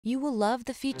You will love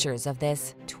the features of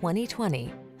this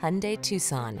 2020 Hyundai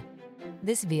Tucson.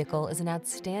 This vehicle is an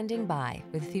outstanding buy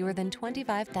with fewer than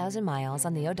 25,000 miles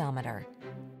on the odometer.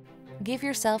 Give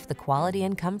yourself the quality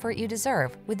and comfort you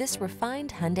deserve with this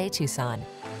refined Hyundai Tucson.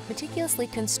 Meticulously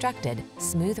constructed,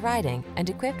 smooth riding, and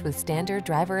equipped with standard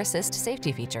driver assist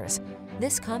safety features,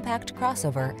 this compact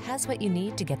crossover has what you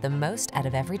need to get the most out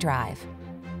of every drive.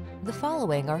 The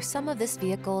following are some of this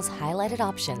vehicle's highlighted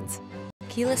options: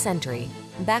 keyless entry,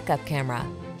 backup camera,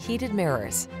 heated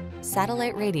mirrors,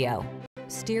 satellite radio,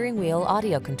 steering wheel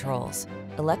audio controls,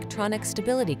 electronic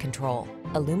stability control,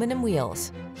 aluminum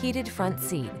wheels, heated front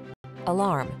seat,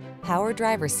 alarm, power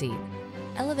driver's seat.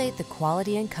 Elevate the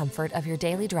quality and comfort of your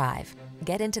daily drive.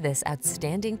 Get into this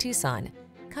outstanding Tucson.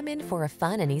 Come in for a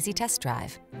fun and easy test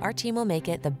drive. Our team will make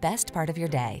it the best part of your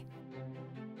day.